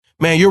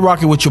Man, you're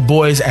rocking with your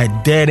boys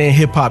at Dead End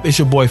Hip Hop. It's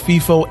your boy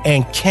FIFO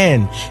and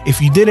Ken. If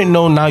you didn't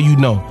know, now you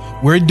know.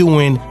 We're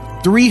doing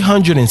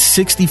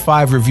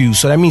 365 reviews.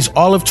 So that means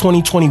all of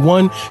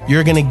 2021,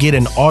 you're going to get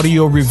an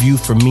audio review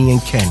from me and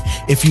Ken.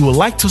 If you would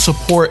like to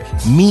support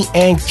me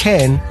and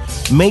Ken,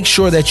 make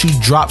sure that you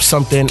drop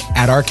something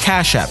at our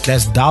Cash App.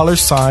 That's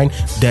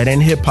 $ Dead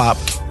End Hip Hop.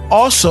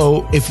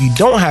 Also, if you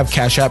don't have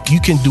Cash App, you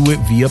can do it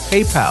via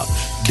PayPal,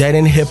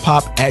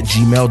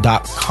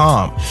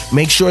 deadendhiphop@gmail.com.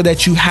 Make sure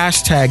that you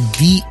hashtag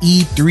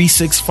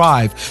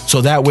DE365 so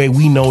that way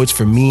we know it's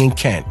for me and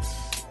Ken.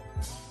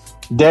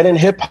 Dead End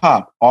Hip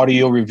Hop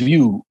audio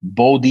review,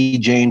 Boldy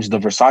James, the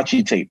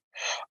Versace tape.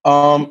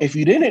 If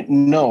you didn't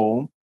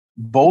know,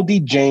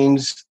 Boldy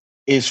James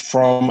is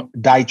from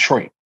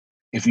Detroit.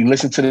 If you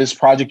listen to this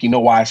project, you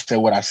know why I said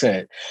what I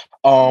said.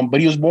 But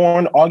he was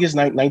born August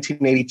 9th,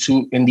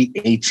 1982 in the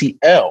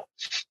ATL.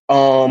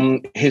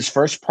 His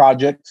first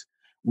project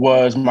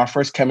was My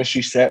First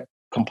Chemistry Set,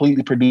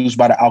 completely produced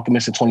by The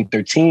Alchemist in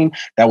 2013.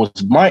 That was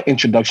my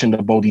introduction to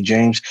Boldy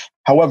James.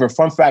 However,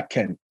 fun fact,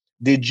 Ken,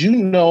 did you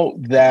know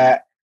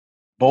that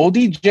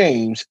Boldy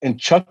James and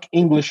Chuck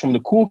English from the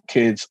Cool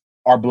Kids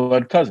are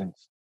blood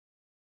cousins?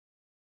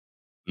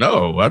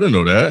 No, I didn't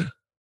know that.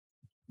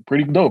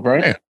 Pretty dope,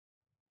 right? Man.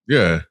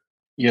 Yeah.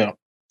 Yep.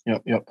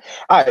 All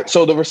right,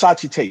 so the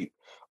Versace tape.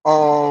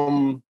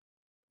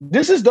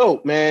 This is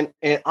dope, man.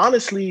 And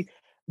honestly,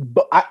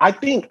 but I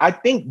think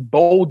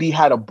Boldy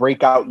had a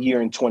breakout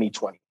year in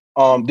 2020.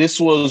 This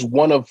was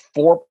one of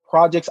 4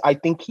 projects I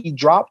think he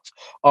dropped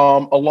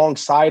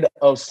alongside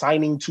of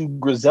signing to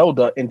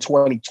Griselda in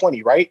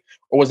 2020, right?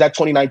 Or was that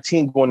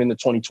 2019 going into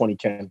 2020,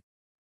 Ken?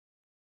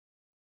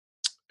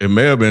 It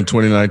may have been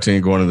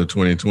 2019 going into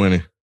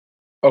 2020.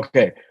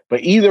 Okay,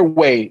 but either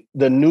way,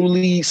 the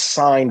newly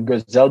signed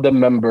Griselda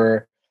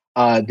member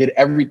did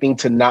everything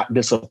to not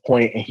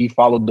disappoint, and he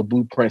followed the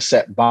blueprint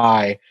set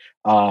by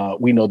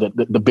we know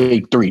the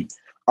big 3.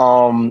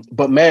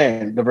 But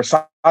man, the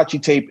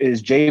Versace tape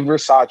is Jay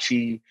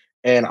Versace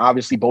and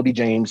obviously Boldy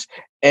James,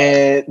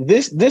 and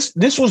this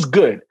was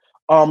good.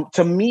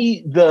 To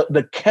me,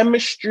 the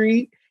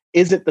chemistry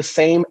isn't the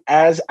same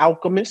as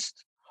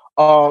Alchemist,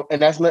 and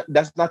that's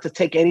not to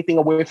take anything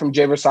away from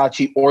Jay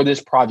Versace or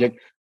this project.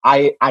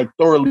 I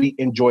thoroughly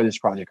enjoy this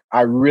project.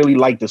 I really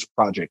like this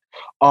project.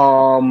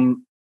 For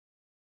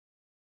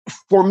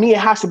me, it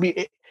has to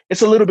be.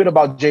 It's a little bit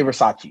about Jay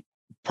Versace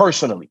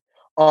personally,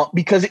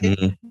 because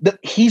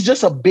he's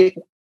just a bit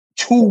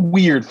too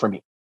weird for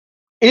me.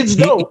 It's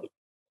dope.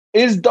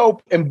 It's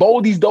dope, and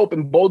Boldy's dope,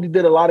 and Boldy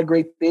did a lot of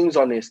great things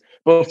on this.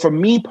 But for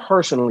me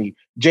personally,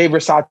 Jay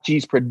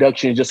Versace's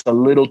production is just a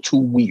little too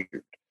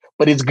weird,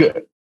 but it's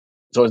good.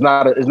 So it's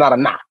not a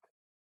knock.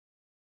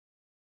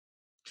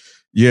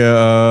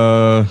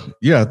 Yeah,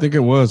 I think it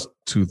was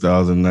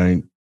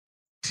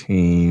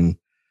 2019.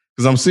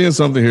 Because I'm seeing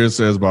something here that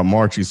says by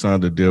March he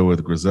signed a deal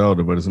with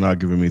Griselda, but it's not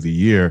giving me the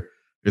year.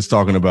 It's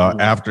talking about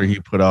after he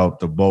put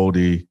out the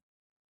Boldy,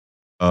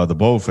 the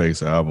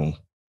Boldface album.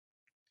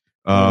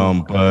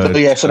 But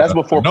so that's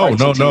before. No.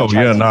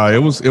 Yeah, it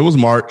was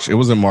March. It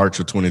was in March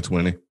of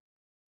 2020.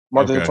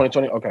 March of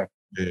 2020. Okay.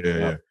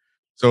 Yeah.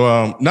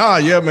 So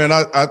man.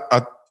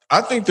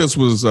 I think this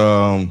was.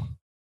 I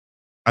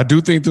do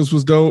think this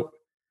was dope.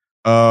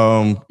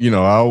 I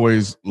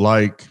always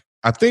I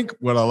think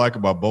what I like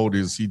about Boldy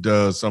is he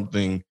does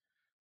something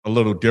a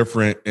little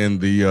different in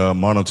the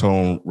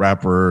monotone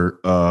rapper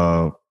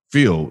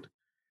field.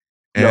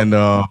 And,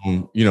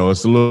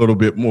 it's a little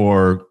bit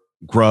more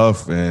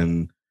gruff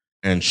and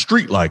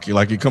street-like.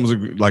 Like it comes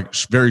like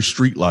very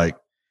street-like.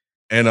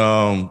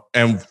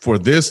 And for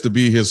this to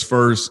be his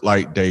first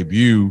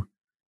debut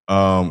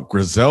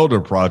Griselda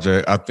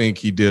project, I think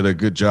he did a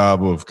good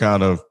job of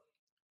kind of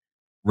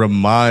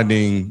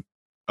reminding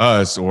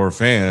us or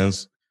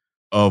fans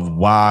of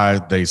why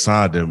they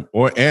signed him,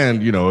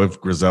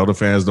 if Griselda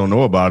fans don't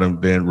know about him,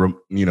 then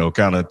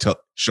kind of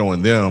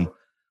showing them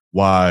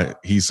why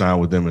he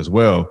signed with them as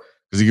well,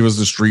 because he gives us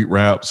the street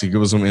raps, he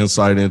gives us some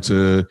insight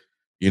into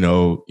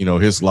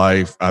his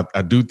life.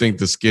 I do think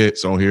the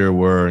skits on here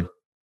were,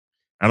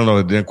 I don't know,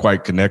 it didn't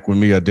quite connect with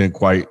me. I didn't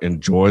quite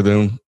enjoy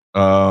them.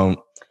 Well,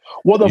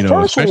 the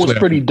first one was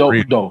pretty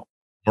dope, though.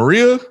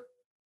 Maria,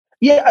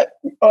 yeah,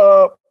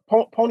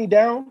 Pony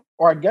Down.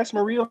 Or I guess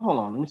Maria. Hold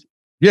on. Let me see.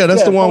 Yeah,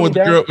 that's the one with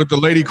the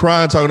lady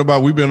crying, talking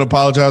about we've been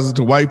apologizing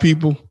to white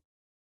people.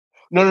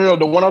 No.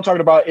 The one I'm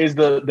talking about is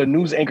the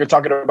news anchor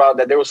talking about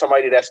that there was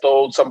somebody that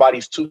stole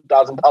somebody's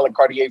 $2,000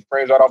 Cartier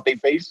frames right off their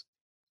face.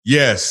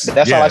 Yes,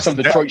 that's like some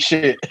Detroit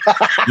shit.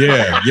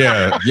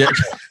 Yeah.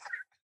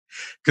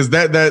 Because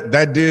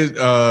that did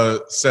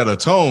set a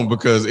tone,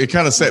 because it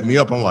kind of set me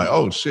up. I'm like,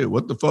 oh shit,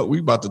 what the fuck we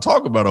about to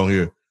talk about on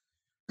here?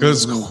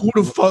 Because who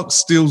the fuck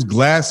steals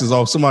glasses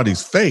off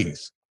somebody's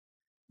face?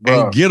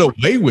 Bruh. And get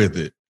away with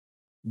it,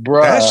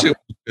 bro. That shit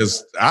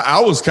is. I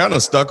was kind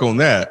of stuck on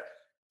that,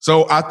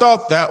 so I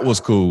thought that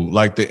was cool,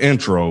 like the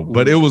intro.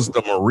 But it was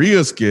the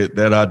Maria skit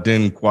that I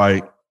didn't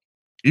quite,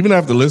 even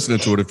after listening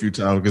to it a few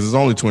times, because it's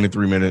only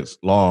 23 minutes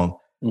long.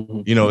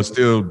 you know, it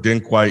still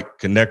didn't quite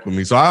connect with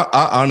me. So I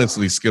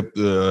honestly skipped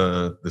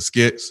the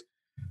skits.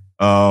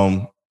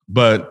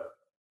 But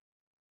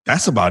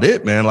that's about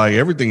it, man. Like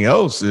everything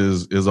else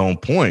is on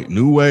point.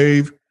 New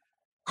Wave,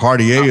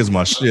 Cartier is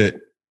my shit.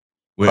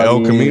 With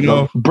El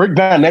Camino. Brick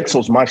Van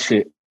Exel's my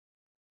shit.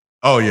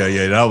 Oh yeah.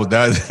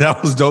 That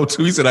was dope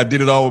too. He said I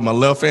did it all with my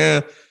left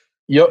hand.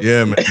 Yep.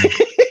 Yeah, man.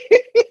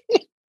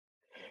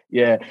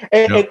 Yeah.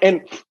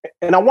 And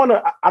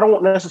I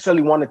don't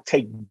necessarily want to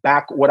take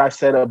back what I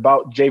said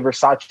about Jay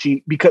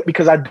Versace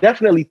because I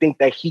definitely think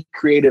that he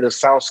created a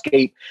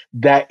soundscape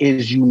that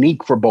is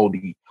unique for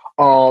Boldy.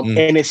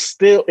 And it's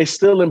still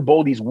in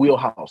Boldy's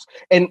wheelhouse.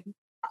 And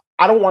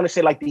I don't want to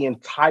say like the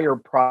entire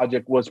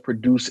project was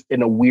produced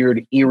in a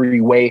weird,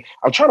 eerie way.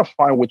 I'm trying to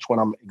find which one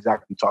I'm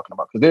exactly talking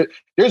about because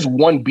there's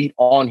one beat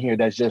on here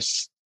that's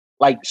just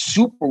like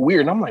super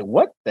weird. And I'm like,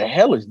 what the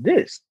hell is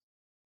this?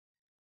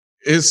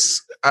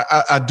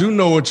 I do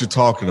know what you're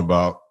talking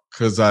about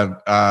because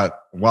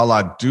while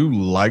I do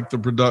like the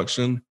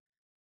production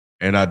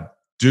and I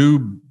do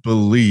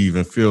believe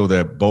and feel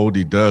that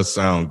Boldy does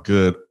sound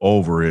good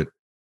over it,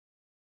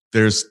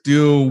 there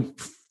still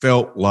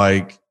felt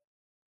like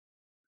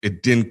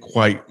it didn't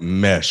quite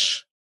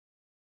mesh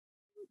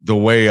the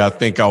way I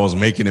think I was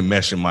making it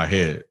mesh in my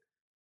head.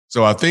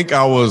 So I think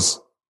I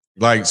was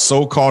like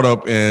so caught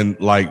up in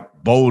like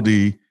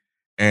Boldy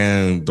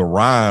and the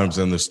rhymes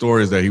and the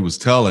stories that he was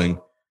telling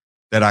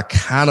that I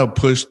kind of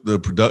pushed the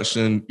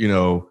production, you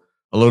know,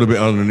 a little bit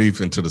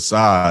underneath and to the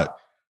side,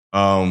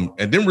 and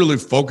didn't really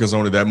focus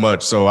on it that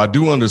much. So I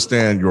do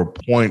understand your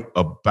point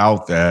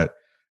about that.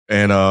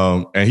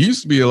 And he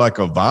used to be like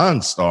a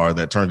Vine star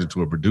that turned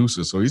into a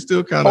producer. So he's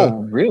still kind of. Oh,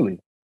 really?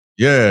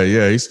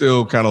 Yeah. He's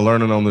still kind of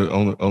learning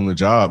on the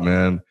job,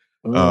 man.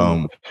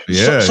 So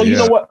you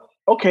know what?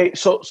 Okay,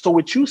 so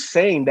with you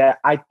saying that,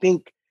 I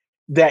think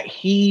that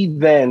he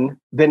then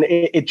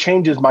it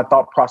changes my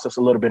thought process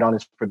a little bit on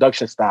his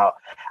production style.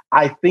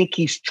 I think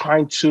he's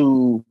trying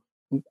to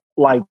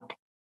like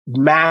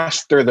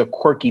master the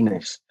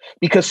quirkiness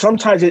because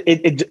sometimes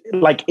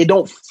it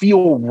don't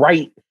feel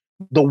right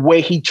the way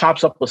he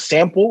chops up a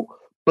sample,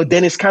 but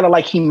then it's kind of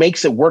like he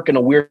makes it work in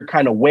a weird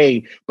kind of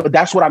way. But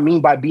that's what I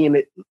mean by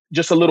being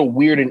just a little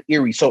weird and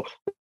eerie. So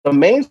the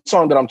main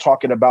song that I'm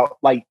talking about,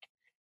 like,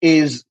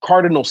 is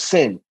Cardinal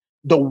Sin.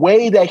 The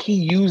way that he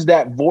used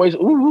that voice,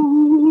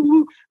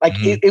 like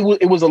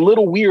it was a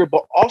little weird,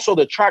 but also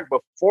the track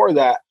before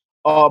that,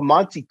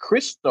 Monte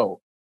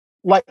Cristo,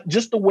 like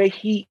just the way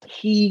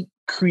he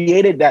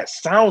created that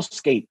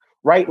soundscape,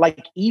 right?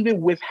 Like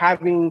even with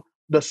having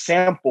the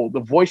sample, the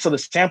voice of the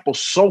sample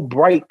so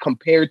bright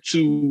compared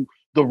to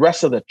the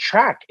rest of the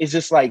track, it's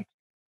just like,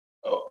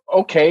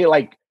 okay,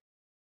 like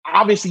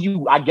obviously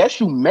I guess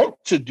you meant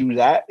to do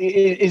that.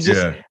 It's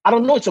just, I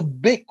don't know. It's a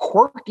bit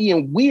quirky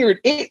and weird.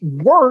 It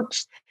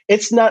works.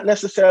 It's not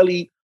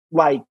necessarily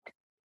like,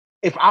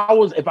 if I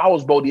was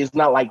Boldy, it's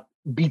not like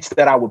beats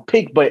that I would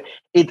pick, but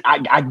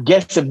I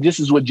guess if this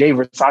is what Jay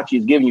Versace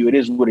is giving you, it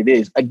is what it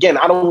is. Again,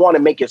 I don't want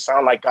to make it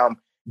sound like I'm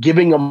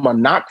giving him a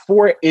knock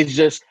for it. It's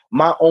just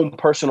my own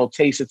personal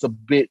taste. It's a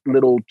bit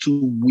little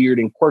too weird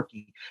and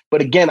quirky.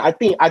 But again, I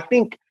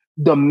think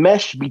the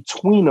mesh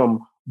between them,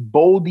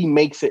 Boldy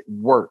makes it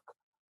work.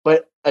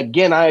 But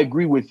again, I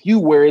agree with you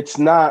where it's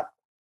not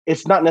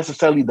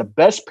necessarily the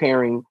best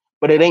pairing,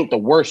 but it ain't the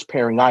worst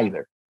pairing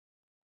either.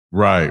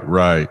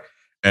 Right.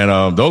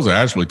 And those are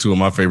actually two of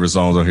my favorite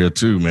songs on here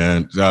too,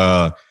 man.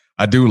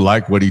 I do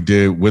like what he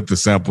did with the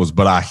samples,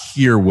 but I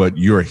hear what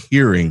you're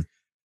hearing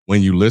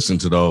when you listen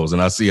to those.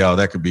 And I see how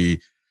that could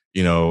be,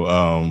 you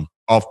know,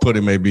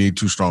 off-putting may be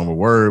too strong of a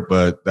word,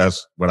 but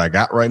that's what I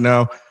got right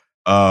now.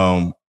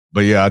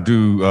 But yeah, I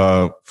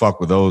do fuck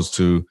with those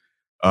two.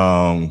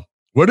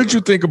 What did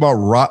you think about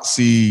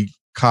Rotsy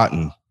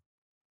Cotton?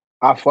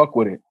 I fuck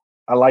with it.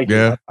 I like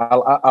it.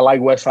 I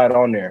like Westside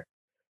on there.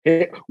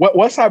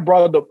 Westside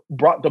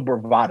brought the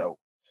bravado,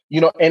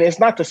 you know, and it's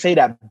not to say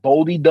that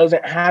Boldy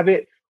doesn't have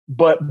it,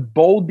 but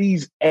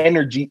Boldy's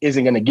energy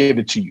isn't going to give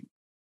it to you.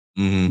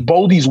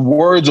 Boldy's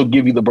words will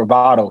give you the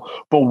bravado,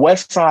 but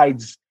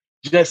Westside's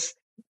just,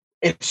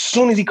 as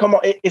soon as he come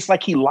on, it's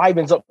like he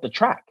livens up the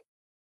track.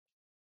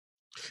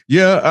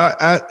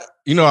 Yeah,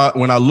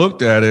 when I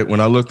looked at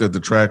the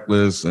track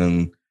list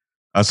and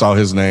I saw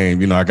his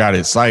name, you know, I got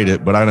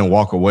excited, but I didn't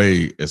walk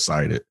away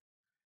excited.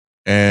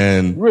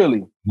 And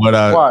really,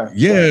 why?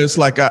 Yeah, it's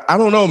like I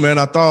don't know, man.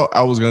 I thought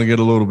I was gonna get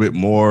a little bit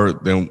more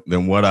than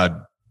what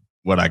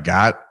I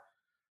got.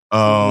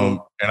 And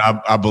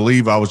I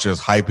believe I was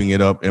just hyping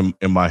it up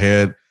in my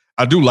head.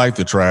 I do like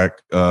the track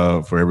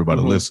for everybody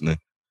listening,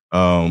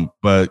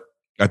 but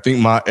I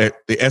think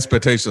the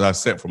expectations I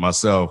set for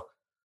myself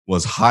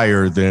was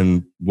higher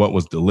than what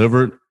was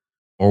delivered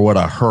or what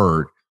I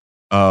heard.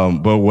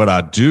 But what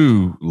I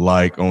do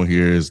like on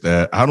here is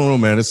that, I don't know,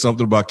 man, it's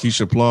something about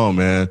Keisha Plum,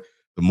 man.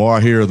 The more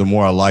I hear her, the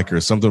more I like her.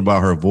 Something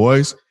about her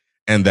voice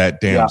and that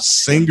damn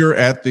singer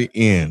at the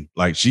end.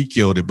 Like, she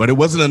killed it, but it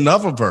wasn't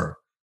enough of her.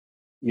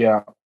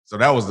 Yeah. So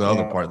that was the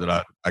other part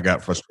that I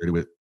got frustrated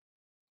with.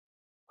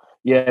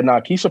 Yeah,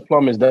 Keisha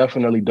Plum is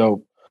definitely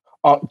dope.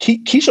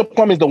 Keisha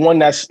Plum is the one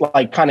that's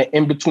like kind of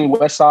in between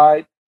West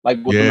Side, like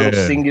with the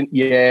little singing.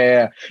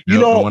 Yeah, you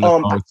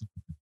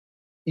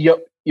Yep,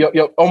 know,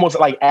 yep, almost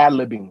like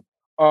ad-libbing.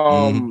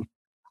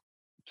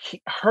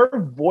 Her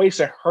voice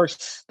and her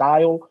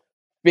style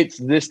fits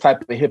this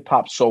type of hip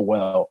hop so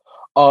well.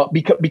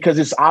 Because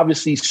it's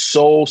obviously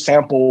so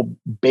sample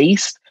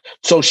based.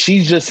 So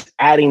she's just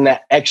adding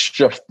that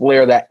extra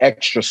flair, that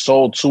extra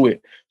soul to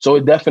it. So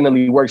it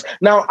definitely works.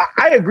 Now,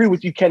 I agree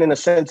with you, Ken, in the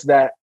sense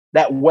that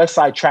that West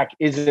Side track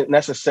isn't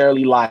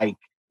necessarily like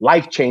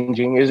life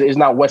changing. It's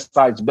not West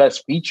Side's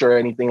best feature or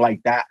anything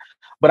like that.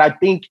 But I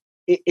think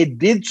it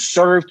did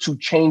serve to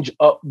change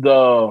up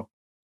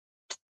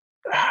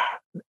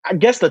I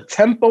guess the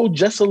tempo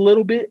just a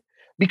little bit,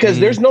 because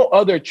there's no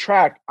other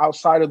track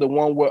outside of the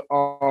one with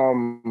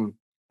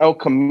El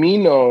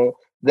Camino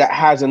that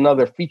has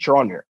another feature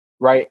on there,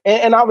 right?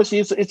 And obviously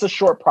it's a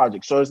short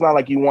project, so it's not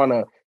like you want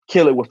to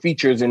kill it with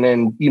features and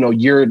then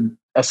you're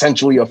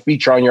essentially a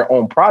feature on your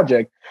own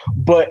project.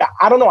 But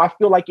I don't know. I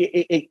feel like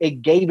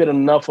it gave it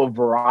enough of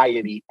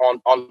variety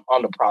on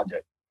the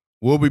project.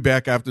 We'll be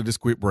back after this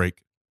quick break.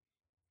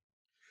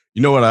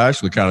 You know what? I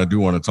actually kind of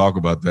do want to talk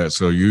about that.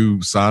 So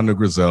you signed to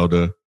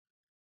Griselda.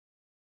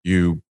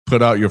 You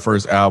put out your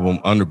first album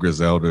under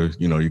Griselda.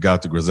 You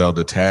got the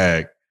Griselda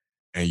tag,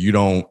 and you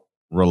don't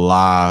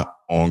rely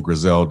on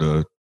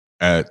Griselda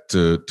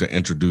to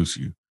introduce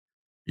you.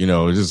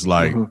 It's just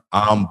like,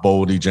 I'm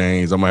Boldy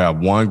James. I'm going to have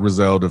one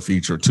Griselda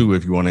feature, two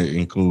if you want to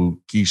include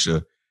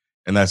Keisha,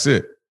 and that's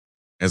it.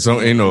 And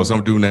so,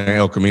 some dude named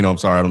El Camino, I'm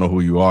sorry, I don't know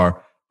who you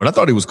are, but I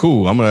thought he was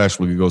cool. I'm going to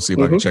actually go see if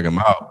I can check him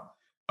out.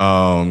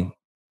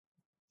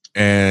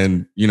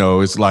 And,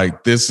 it's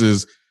like, this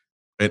is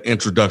an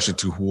introduction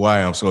to who I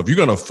am. So if you're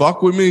going to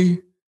fuck with me,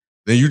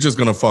 then you're just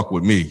going to fuck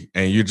with me.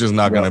 And you're just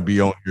not going to be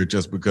on here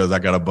just because I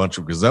got a bunch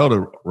of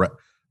Griselda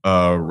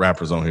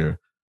rappers on here.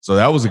 So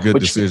that was a good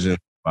decision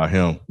by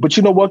him. But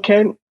you know what,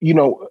 Ken?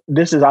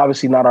 This is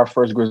obviously not our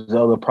first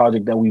Griselda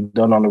project that we've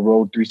done on the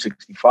Road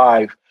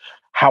 365.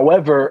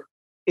 However,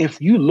 if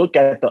you look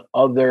at the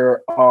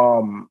other,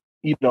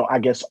 I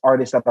guess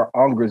artists that are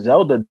on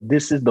Griselda,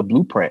 this is the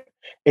blueprint.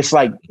 It's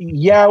like,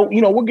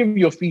 we'll give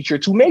you a feature,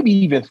 two, maybe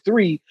even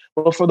three,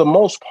 but for the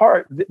most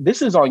part,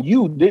 this is on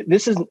you.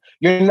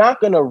 You're not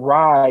going to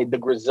ride the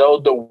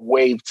Griselda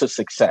wave to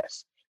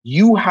success.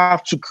 You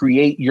have to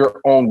create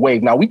your own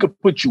wave. Now, we could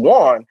put you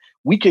on.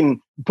 We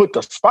can put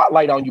the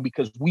spotlight on you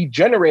because we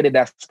generated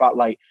that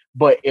spotlight.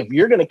 But if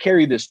you're going to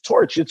carry this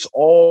torch, it's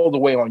all the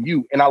way on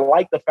you. And I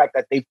like the fact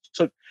that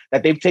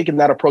they've taken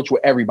that approach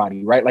with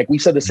everybody, right? Like we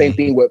said the same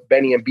thing with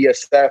Benny and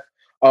BSF.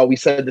 We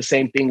said the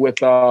same thing with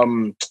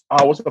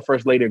what's the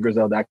first lady of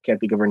Griselda? I can't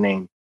think of her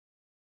name.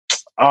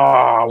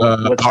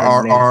 What's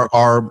her name?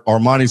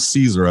 Armani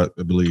Caesar, I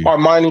believe.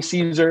 Armani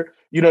Caesar.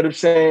 You know what I'm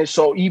saying?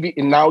 So even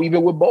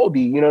with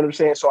Boldy, you know what I'm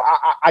saying? So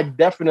I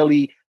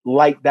definitely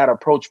like that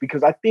approach,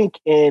 because I think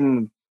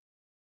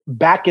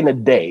back in the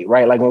day,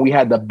 right? Like when we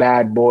had the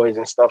Bad Boys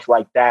and stuff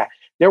like that,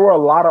 there were a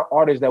lot of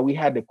artists that we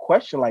had to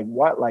question, like,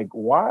 what, like,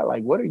 why,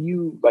 like, what are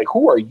you, like,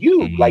 who are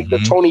you? Like the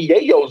Tony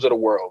Yayos of the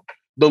world,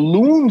 the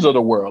Loons of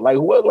the world. Like,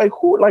 what, like,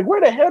 who, like, where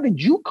the hell did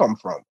you come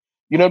from?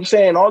 You know what I'm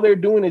saying? All they're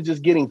doing is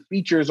just getting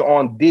features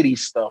on Diddy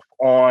stuff,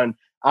 on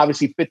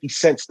obviously 50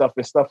 Cent stuff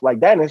and stuff like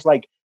that. And it's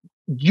like,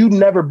 you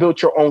never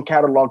built your own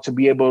catalog to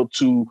be able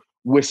to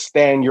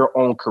withstand your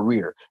own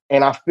career.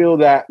 And I feel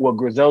that what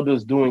Griselda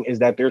is doing is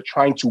that they're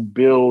trying to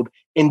build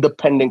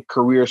independent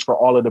careers for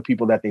all of the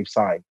people that they've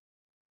signed.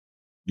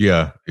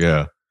 Yeah.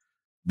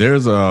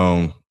 There's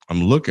I'm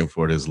looking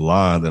for this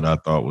line that I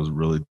thought was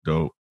really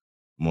dope.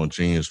 I'm on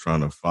Genius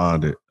trying to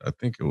find it. I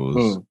think it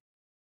was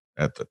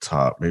at the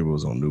top. Maybe it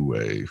was on New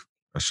Wave.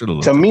 I should have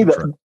looked. To me,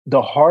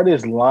 the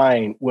hardest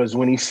line was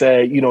when he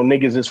said,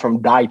 niggas is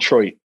from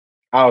Detroit.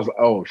 I was like,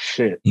 oh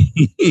shit.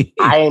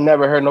 I ain't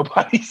never heard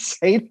nobody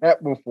say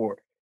that before.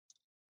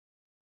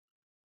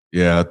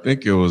 Yeah, I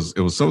think it was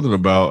something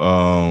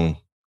about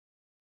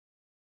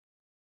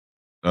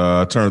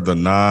I turned the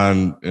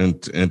 9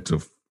 into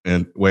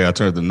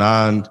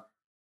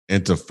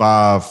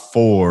 5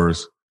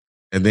 4s,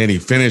 and then he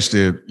finished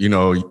it,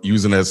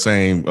 using that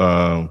same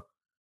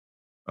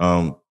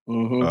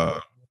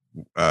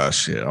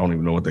shit, I don't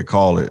even know what they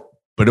call it.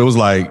 But it was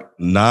like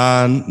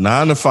 9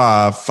 to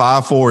 5,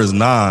 5 4 is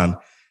 9.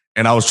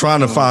 And I was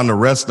trying to find the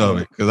rest of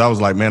it because I was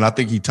like, man, I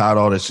think he tied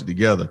all that shit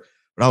together.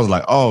 But I was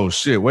like, oh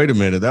shit, wait a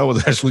minute. That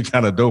was actually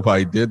kind of dope how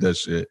he did that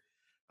shit.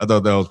 I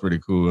thought that was pretty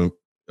cool.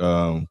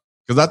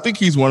 Because I think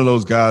he's one of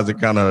those guys that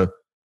kind of,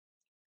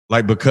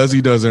 like, because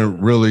he doesn't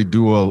really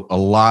do a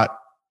lot,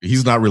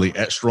 he's not really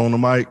extra on the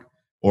mic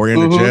or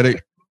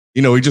energetic.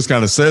 He just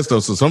kind of says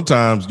stuff. So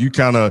sometimes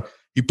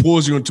he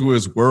pulls you into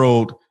his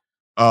world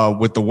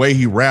with the way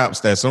he raps,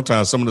 that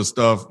sometimes some of the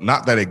stuff,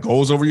 not that it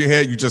goes over your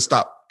head, you just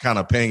stop kind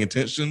of paying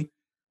attention,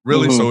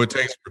 really. So it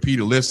takes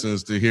repeated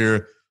listens to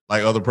hear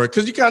like other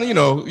because you kind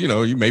of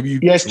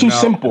it's too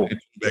simple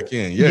back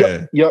in.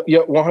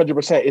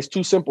 100%. It's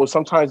too simple.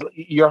 Sometimes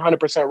you're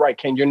 100% right,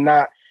 Ken. You're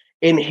not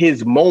in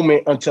his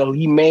moment until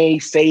he may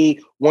say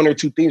one or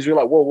two things. You're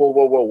like, whoa,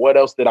 what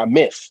else did I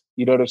miss?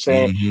 You know what I'm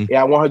saying? Mm-hmm.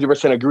 Yeah, I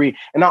 100% agree.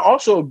 And I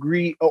also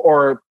agree,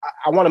 or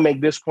I want to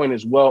make this point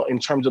as well in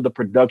terms of the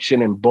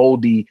production and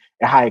Boldy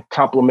and how it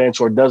complements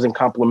or doesn't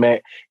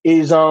complement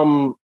is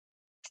the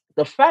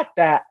fact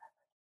that,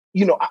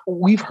 you know,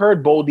 we've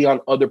heard Boldy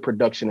on other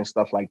production and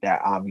stuff like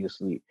that,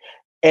 obviously.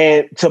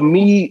 And to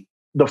me,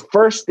 the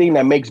first thing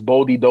that makes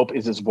Boldy dope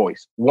is his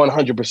voice,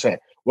 100%.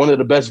 One of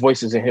the best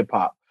voices in hip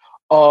hop.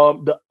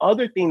 The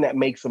other thing that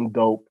makes him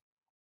dope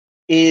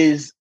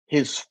is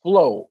his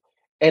flow.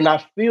 And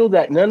I feel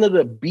that none of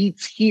the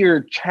beats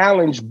here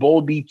challenge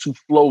Boldy to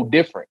flow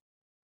different.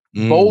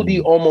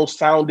 Boldy almost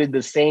sounded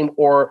the same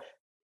or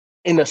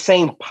in the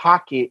same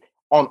pocket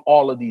on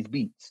all of these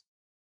beats.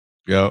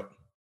 Yep.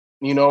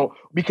 You know,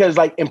 because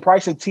like in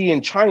Price and T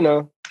in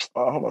China,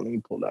 hold on, let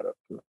me pull that up.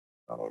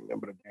 I don't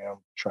remember the damn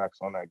tracks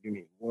on that. Give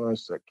me 1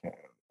 second.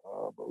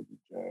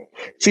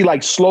 See,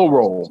 like Slow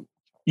Roll,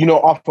 you know,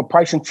 off of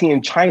Price and T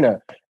in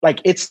China, like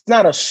it's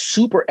not a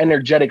super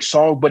energetic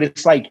song, but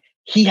it's like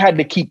he had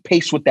to keep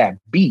pace with that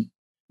beat,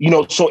 you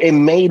know, so it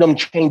made him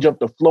change up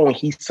the flow, and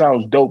he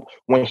sounds dope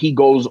when he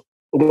goes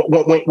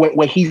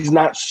when he's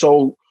not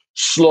so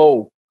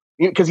slow,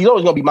 because he's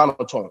always gonna be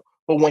monotone.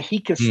 But when he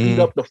can speed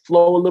up the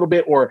flow a little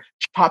bit or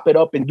chop it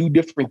up and do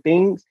different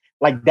things,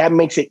 like that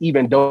makes it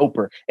even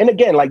doper. And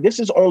again, like this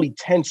is only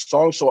 10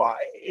 songs, so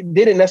it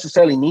didn't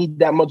necessarily need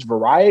that much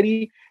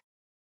variety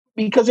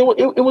because it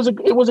was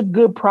a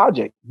good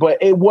project, but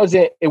it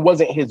wasn't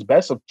his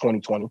best of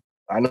 2020.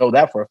 I know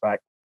that for a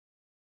fact.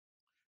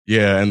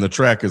 Yeah, and the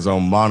track is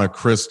on Monte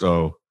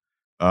Cristo.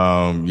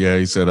 Yeah,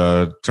 he said,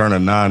 turn a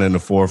 9 into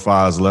 4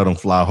 5s, let them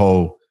fly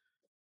whole.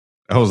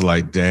 I was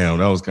like, damn,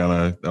 that was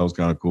kind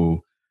of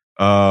cool.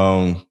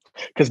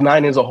 Because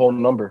 9 is a whole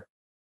number.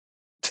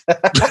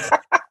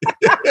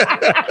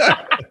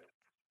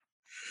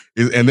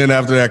 And then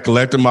after that,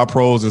 collecting my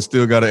pros and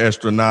still got an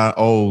extra 9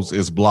 O's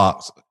is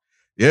blocks.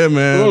 Yeah,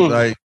 man.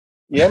 Like,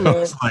 yeah,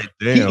 man. Like,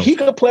 damn. He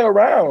could play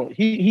around.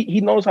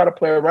 He knows how to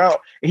play around.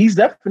 He's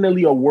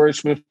definitely a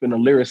wordsmith and a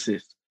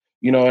lyricist,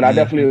 you know. And I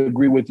definitely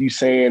agree with you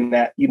saying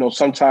that, you know,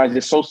 sometimes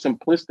it's so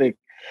simplistic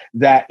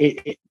that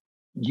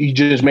you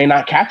just may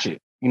not catch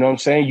it. You know what I'm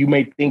saying? You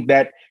may think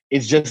that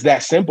it's just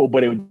that simple,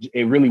 but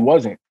it really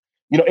wasn't.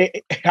 You know,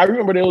 I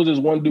remember there was this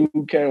one dude,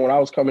 Ken, when I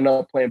was coming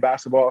up playing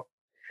basketball.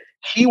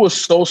 He was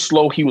so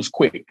slow, he was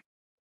quick.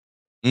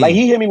 Like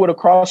he hit me with a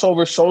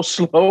crossover so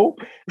slow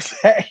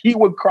that he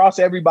would cross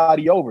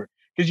everybody over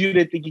because you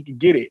didn't think he could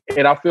get it.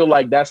 And I feel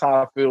like that's how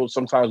I feel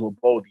sometimes with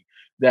Boldy.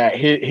 That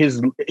his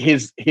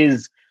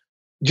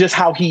just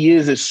how he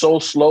is so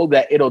slow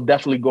that it'll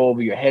definitely go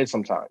over your head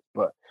sometimes.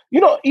 But you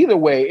know, either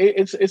way,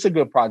 it's a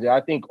good project.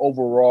 I think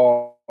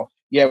overall,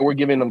 yeah, we're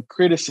giving them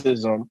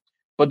criticism,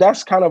 but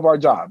that's kind of our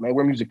job, man.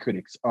 We're music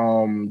critics.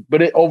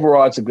 But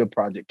overall, it's a good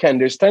project. Ken,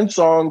 there's 10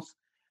 songs.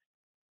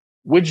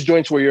 Which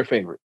joints were your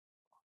favorite?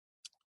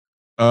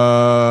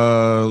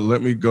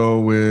 Let me go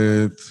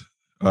with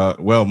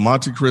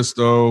Monte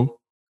Cristo.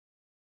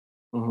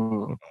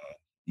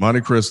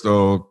 Monte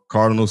Cristo,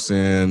 Cardinal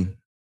Sin.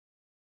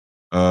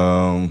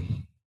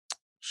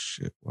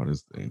 Shit, what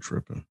is the name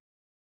tripping?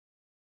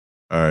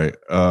 All right.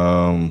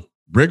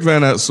 Brick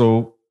Van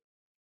Etzel,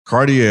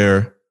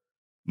 Cartier,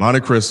 Monte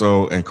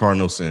Cristo, and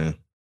Cardinal Sin.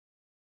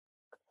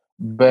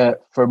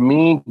 But for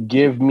me,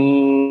 give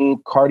me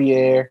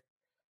Cartier,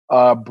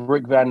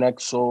 Brick Van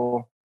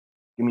Exel,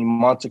 give me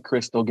Monte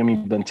Cristo, give me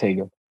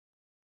Bentayga.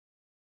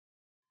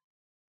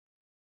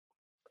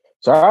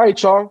 So, all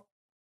right, y'all.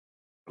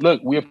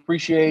 Look, we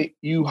appreciate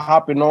you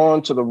hopping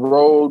on to the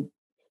road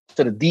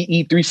to the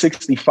DE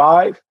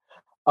 365.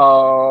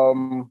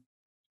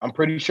 I'm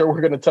pretty sure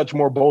we're going to touch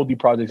more Boldy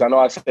projects. I know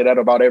I say that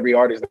about every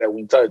artist that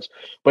we touch.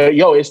 But,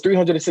 yo, it's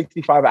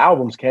 365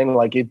 albums, Ken.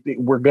 Like,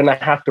 we're going to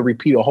have to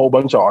repeat a whole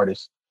bunch of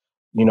artists,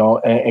 you know,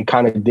 and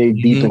kind of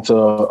dig deep into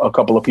a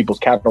couple of people's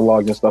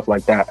catalogs and stuff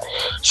like that.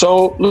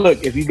 So,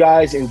 look, if you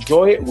guys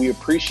enjoy it, we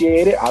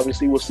appreciate it.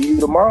 Obviously, we'll see you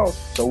tomorrow.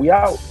 So, we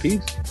out.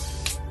 Peace.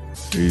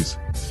 Peace.